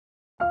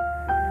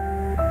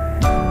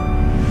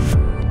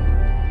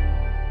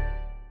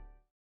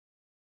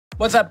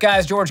What's up,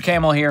 guys? George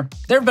Kamel here.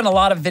 There have been a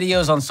lot of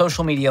videos on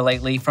social media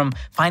lately from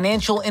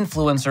financial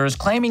influencers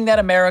claiming that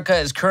America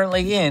is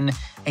currently in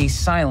a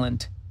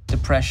silent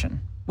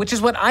depression, which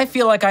is what I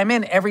feel like I'm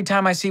in every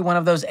time I see one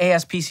of those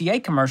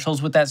ASPCA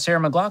commercials with that Sarah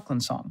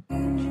McLachlan song.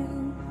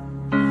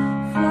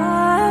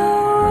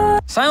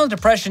 Silent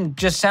depression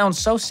just sounds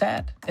so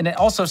sad, and it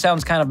also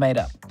sounds kind of made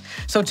up.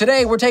 So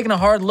today, we're taking a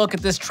hard look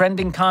at this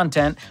trending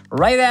content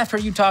right after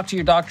you talk to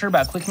your doctor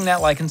about clicking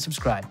that like and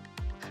subscribe.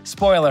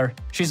 Spoiler,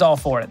 she's all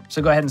for it,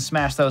 so go ahead and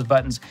smash those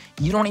buttons.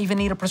 You don't even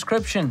need a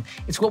prescription.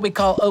 It's what we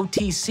call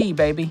OTC,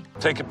 baby.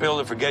 Take a pill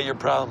to forget your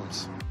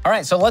problems. All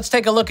right, so let's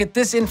take a look at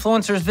this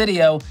influencer's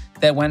video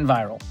that went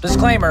viral.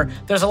 Disclaimer,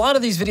 there's a lot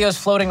of these videos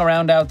floating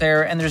around out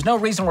there, and there's no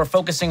reason we're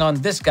focusing on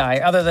this guy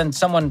other than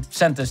someone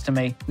sent this to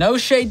me. No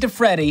shade to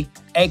Freddie,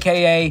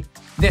 AKA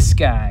this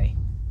guy.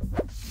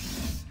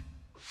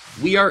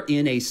 We are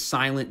in a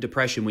silent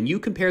depression. When you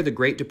compare the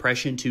Great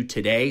Depression to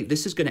today,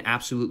 this is going to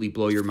absolutely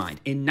blow your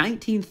mind. In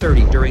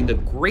 1930, during the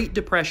Great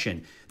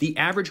Depression, the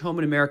average home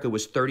in America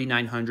was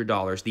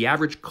 $3,900. The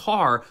average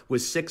car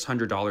was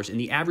 $600, and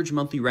the average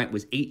monthly rent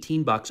was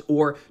 $18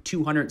 or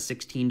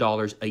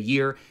 $216 a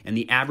year, and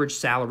the average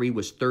salary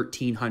was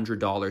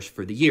 $1,300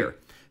 for the year.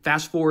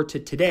 Fast forward to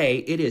today,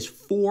 it is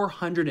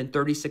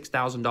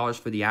 $436,000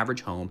 for the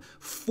average home,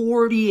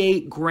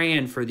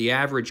 $48,000 for the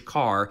average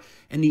car,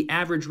 and the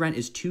average rent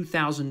is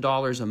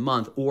 $2,000 a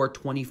month or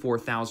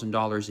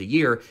 $24,000 a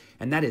year,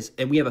 and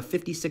we have a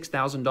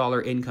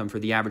 $56,000 income for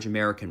the average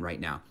American right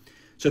now.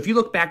 So if you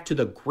look back to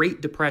the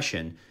Great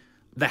Depression,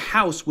 the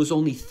house was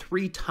only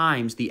 3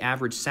 times the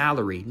average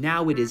salary.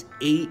 Now it is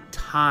 8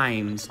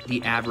 times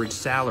the average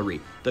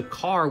salary. The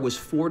car was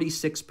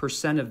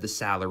 46% of the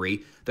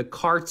salary. The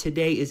car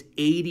today is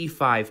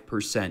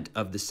 85%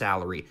 of the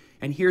salary.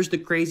 And here's the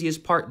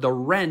craziest part. The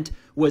rent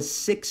was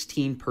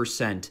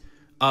 16%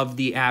 of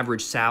the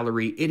average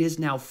salary. It is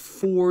now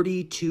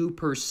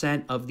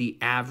 42% of the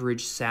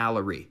average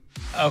salary.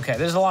 Okay,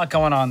 there's a lot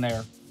going on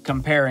there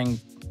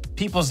comparing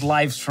people's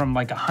lives from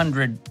like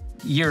 100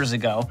 years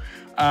ago.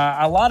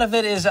 A lot of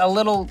it is a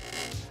little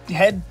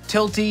head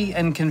tilty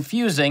and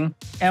confusing,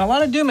 and a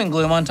lot of doom and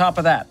gloom on top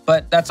of that.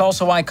 But that's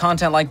also why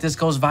content like this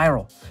goes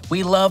viral.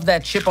 We love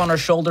that chip on our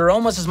shoulder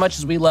almost as much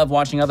as we love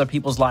watching other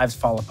people's lives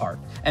fall apart.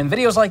 And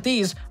videos like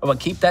these are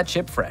what keep that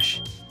chip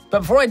fresh.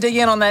 But before I dig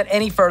in on that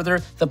any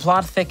further, the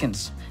plot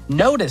thickens.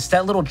 Notice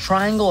that little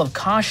triangle of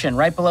caution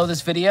right below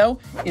this video.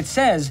 It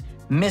says,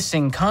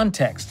 missing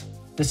context.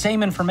 The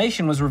same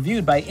information was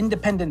reviewed by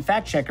independent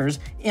fact checkers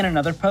in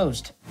another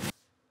post.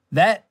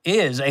 That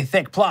is a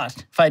thick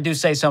plot, if I do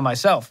say so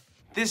myself.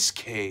 This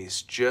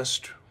case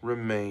just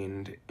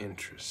remained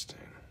interesting.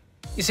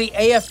 You see,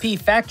 AFP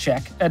Fact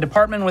Check, a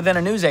department within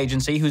a news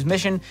agency whose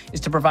mission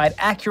is to provide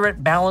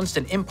accurate, balanced,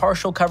 and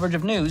impartial coverage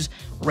of news,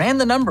 ran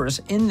the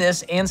numbers in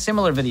this and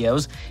similar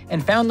videos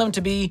and found them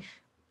to be,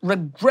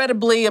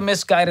 regrettably, a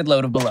misguided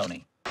load of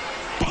baloney.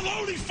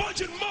 Baloney, fudge,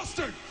 and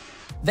mustard!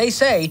 They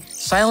say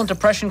silent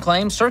depression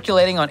claims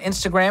circulating on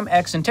Instagram,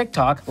 X, and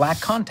TikTok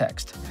lack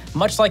context.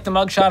 Much like the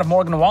mugshot of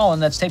Morgan Wallen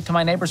that's taped to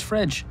my neighbor's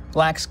fridge,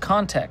 lacks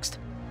context.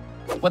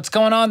 What's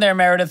going on there,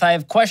 Meredith? I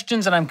have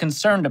questions and I'm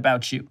concerned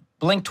about you.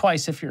 Blink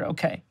twice if you're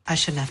okay. I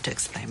shouldn't have to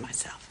explain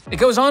myself. It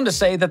goes on to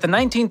say that the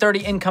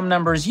 1930 income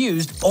numbers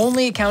used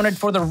only accounted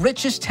for the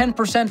richest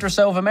 10% or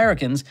so of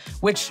Americans,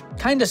 which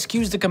kind of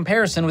skews the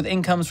comparison with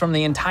incomes from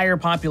the entire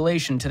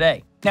population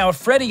today. Now, if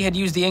Freddie had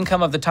used the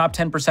income of the top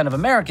 10% of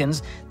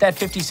Americans, that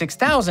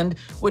 56,000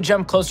 would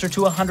jump closer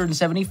to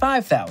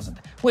 175,000,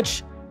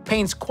 which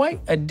paints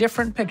quite a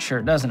different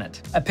picture, doesn't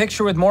it? A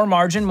picture with more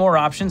margin, more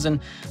options, and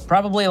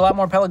probably a lot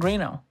more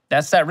Pellegrino.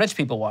 That's that rich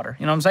people water.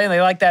 You know what I'm saying? They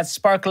like that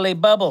sparkly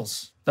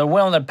bubbles. They're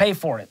willing to pay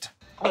for it.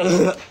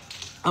 Oh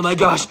my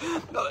gosh.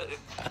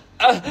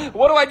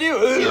 What do I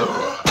do?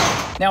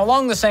 Now,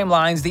 along the same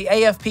lines, the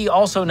AFP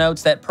also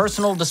notes that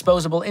personal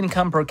disposable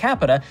income per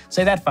capita,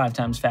 say that 5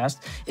 times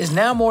fast, is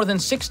now more than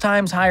 6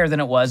 times higher than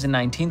it was in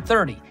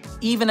 1930,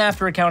 even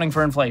after accounting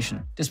for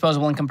inflation.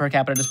 Disposable income per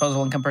capita,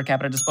 disposable income per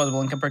capita,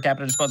 disposable income per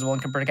capita, disposable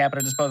income per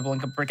capita, disposable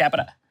income per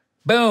capita.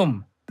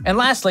 Boom. And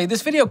lastly,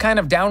 this video kind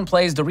of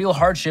downplays the real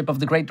hardship of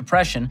the Great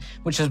Depression,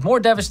 which is more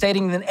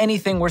devastating than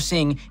anything we're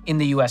seeing in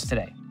the US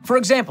today. For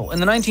example, in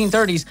the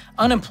 1930s,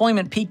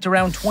 unemployment peaked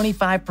around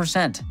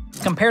 25%.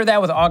 Compare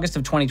that with August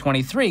of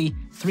 2023,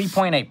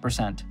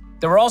 3.8%.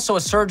 There were also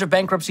a surge of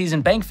bankruptcies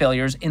and bank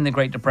failures in the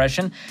Great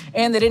Depression,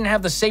 and they didn't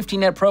have the safety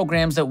net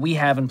programs that we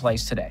have in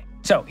place today.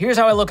 So here's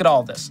how I look at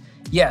all of this.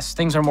 Yes,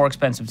 things are more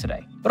expensive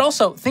today. But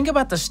also, think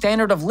about the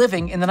standard of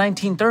living in the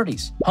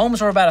 1930s. Homes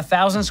were about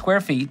 1,000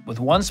 square feet with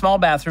 1 small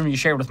bathroom you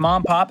shared with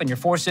Mom, Pop, and your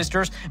 4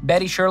 sisters,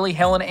 Betty, Shirley,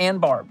 Helen,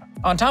 and Barb.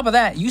 On top of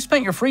that, you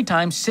spent your free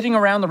time sitting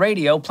around the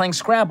radio playing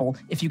Scrabble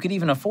if you could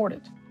even afford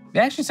it. It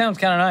actually sounds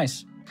kind of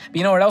nice. But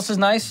you know what else is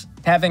nice?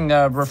 Having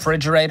a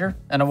refrigerator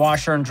and a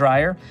washer and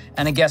dryer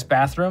and a guest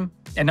bathroom,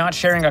 and not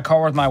sharing a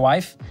car with my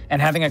wife,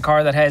 and having a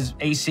car that has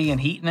AC and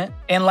heat in it,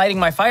 and lighting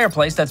my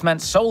fireplace that's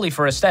meant solely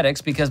for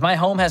aesthetics because my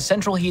home has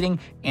central heating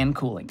and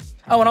cooling.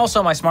 Oh, and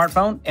also my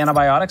smartphone,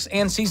 antibiotics,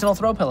 and seasonal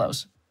throw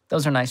pillows.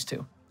 Those are nice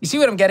too. You see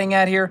what I'm getting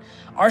at here?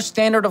 Our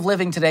standard of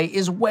living today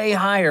is way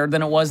higher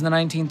than it was in the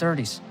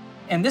 1930s.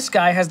 And this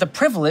guy has the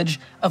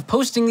privilege of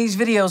posting these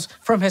videos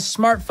from his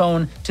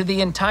smartphone to the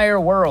entire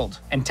world.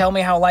 And tell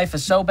me how life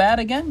is so bad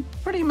again?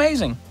 Pretty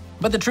amazing.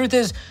 But the truth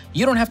is,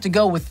 you don't have to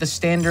go with the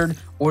standard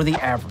or the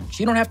average.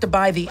 You don't have to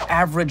buy the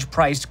average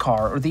priced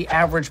car or the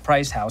average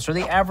priced house or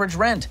the average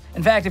rent.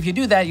 In fact, if you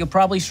do that, you'll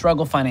probably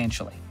struggle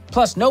financially.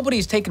 Plus,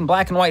 nobody's taking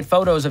black and white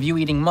photos of you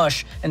eating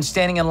mush and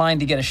standing in line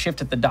to get a shift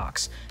at the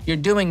docks. You're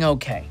doing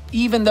okay.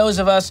 Even those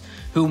of us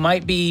who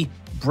might be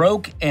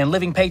broke and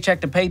living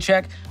paycheck to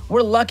paycheck,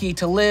 we're lucky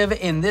to live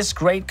in this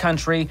great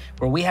country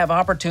where we have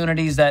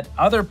opportunities that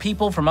other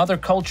people from other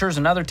cultures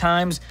and other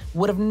times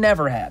would have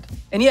never had.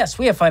 And yes,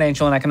 we have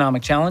financial and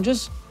economic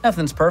challenges.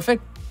 Nothing's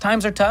perfect.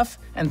 Times are tough,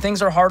 and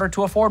things are harder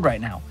to afford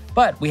right now.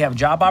 But we have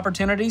job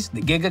opportunities,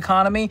 the gig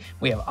economy,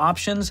 we have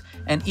options,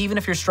 and even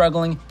if you're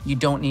struggling, you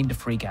don't need to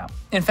freak out.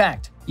 In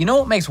fact, you know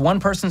what makes one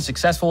person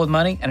successful with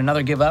money and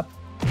another give up?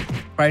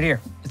 Right here.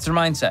 It's their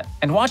mindset.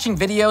 And watching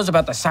videos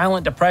about the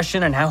silent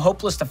depression and how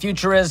hopeless the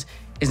future is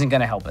isn't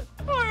gonna help it.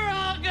 We're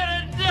all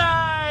gonna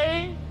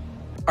die!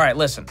 All right,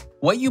 listen.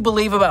 What you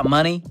believe about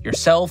money,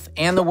 yourself,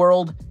 and the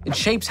world, it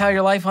shapes how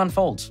your life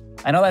unfolds.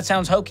 I know that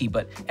sounds hokey,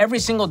 but every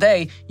single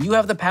day, you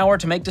have the power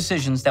to make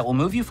decisions that will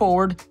move you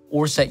forward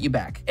or set you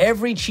back.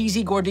 Every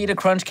cheesy gordita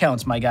crunch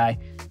counts, my guy.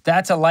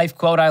 That's a life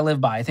quote I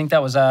live by. I think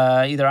that was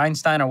either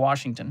Einstein or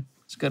Washington.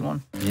 It's a good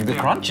one. The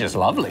crunch is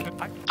lovely.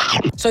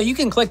 So you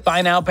can click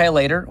buy now, pay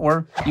later,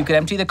 or you could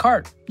empty the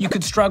cart. You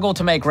could struggle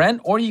to make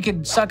rent, or you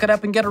could suck it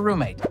up and get a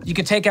roommate. You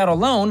could take out a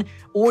loan,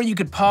 or you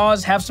could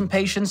pause, have some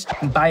patience,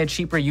 and buy a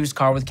cheaper used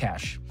car with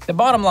cash. The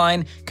bottom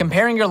line,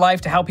 comparing your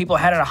life to how people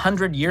had it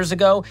 100 years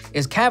ago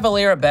is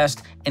cavalier at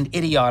best and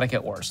idiotic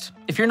at worst.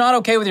 If you're not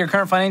okay with your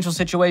current financial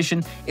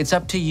situation, it's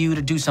up to you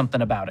to do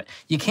something about it.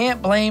 You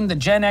can't blame the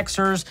Gen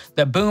Xers,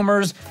 the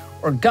boomers,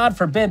 or God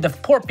forbid, the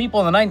poor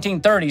people in the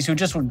 1930s who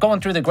just were going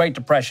through the Great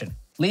Depression.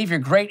 Leave your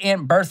great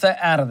Aunt Bertha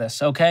out of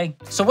this, okay?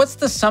 So what's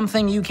the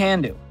something you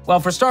can do? Well,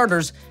 for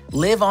starters,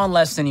 live on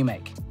less than you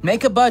make.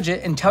 Make a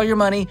budget and tell your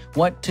money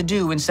what to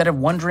do instead of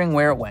wondering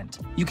where it went.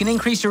 You can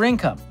increase your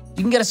income.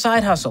 You can get a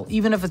side hustle,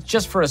 even if it's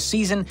just for a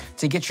season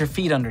to get your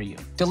feet under you.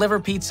 Deliver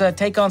pizza,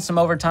 take on some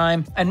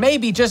overtime, and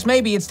maybe, just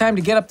maybe, it's time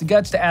to get up the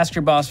guts to ask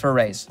your boss for a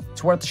raise.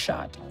 It's worth a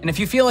shot. And if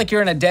you feel like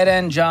you're in a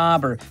dead-end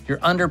job or you're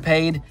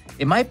underpaid,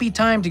 it might be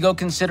time to go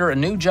consider a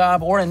new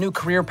job or a new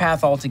career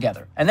path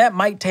altogether. And that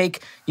might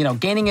take,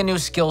 gaining a new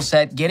skill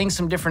set, getting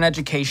some different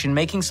education,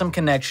 making some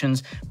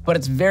connections, but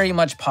it's very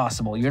much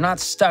possible. You're not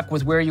stuck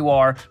with where you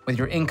are with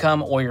your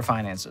income or your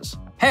finances.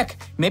 Heck,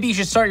 maybe you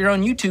should start your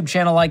own YouTube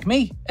channel like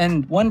me,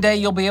 and one day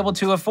you'll be able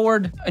to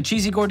afford a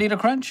cheesy gordita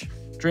crunch.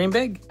 Dream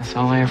big. That's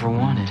all I ever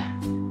wanted.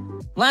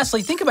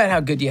 Lastly, think about how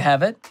good you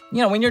have it.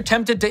 When you're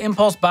tempted to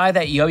impulse buy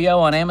that yo-yo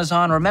on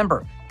Amazon,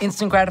 remember,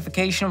 instant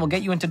gratification will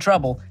get you into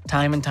trouble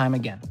time and time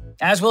again.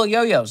 As will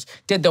yo-yos.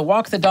 Did the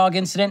walk the dog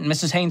incident in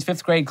Mrs. Haynes'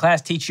 5th grade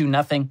class teach you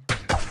nothing?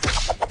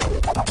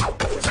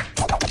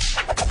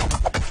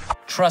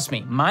 Trust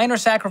me, minor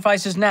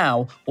sacrifices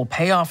now will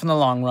pay off in the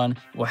long run,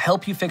 will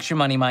help you fix your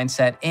money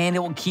mindset, and it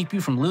will keep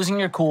you from losing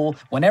your cool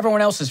when everyone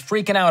else is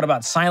freaking out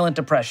about silent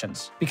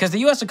depressions. Because the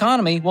US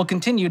economy will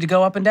continue to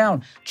go up and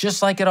down,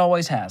 just like it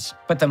always has.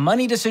 But the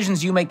money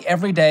decisions you make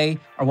every day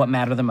are what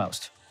matter the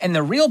most. And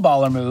the real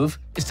baller move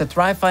is to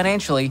thrive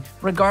financially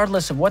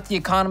regardless of what the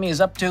economy is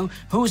up to,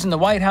 who's in the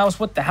White House,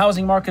 what the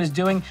housing market is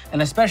doing,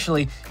 and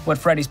especially what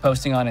Freddie's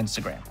posting on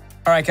Instagram.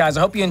 All right, guys, I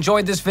hope you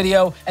enjoyed this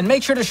video, and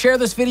make sure to share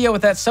this video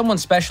with that someone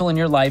special in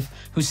your life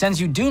who sends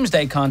you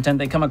doomsday content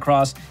they come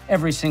across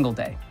every single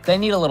day. They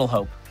need a little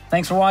hope.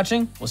 Thanks for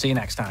watching. We'll see you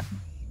next time.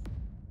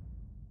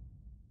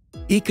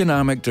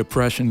 Economic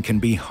depression can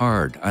be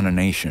hard on a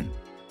nation,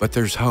 but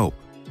there's hope.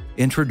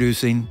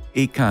 Introducing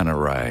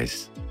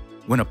Econorise.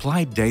 When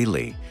applied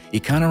daily,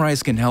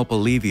 Econorise can help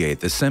alleviate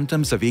the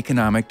symptoms of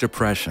economic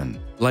depression,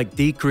 like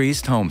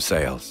decreased home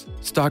sales,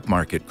 stock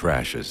market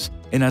crashes,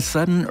 and a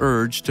sudden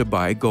urge to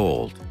buy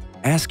gold.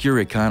 Ask your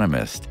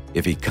economist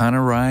if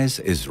Econorise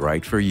is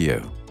right for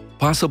you.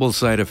 Possible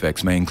side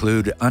effects may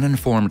include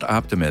uninformed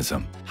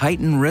optimism,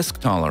 heightened risk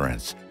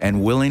tolerance,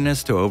 and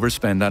willingness to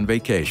overspend on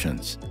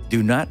vacations.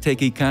 Do not take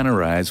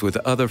Econorise with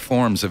other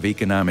forms of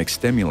economic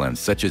stimulants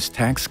such as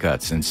tax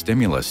cuts and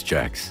stimulus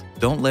checks.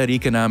 Don't let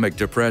economic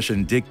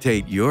depression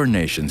dictate your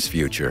nation's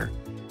future.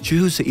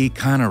 Choose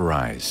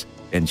Econorise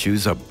and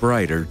choose a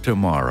brighter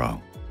tomorrow.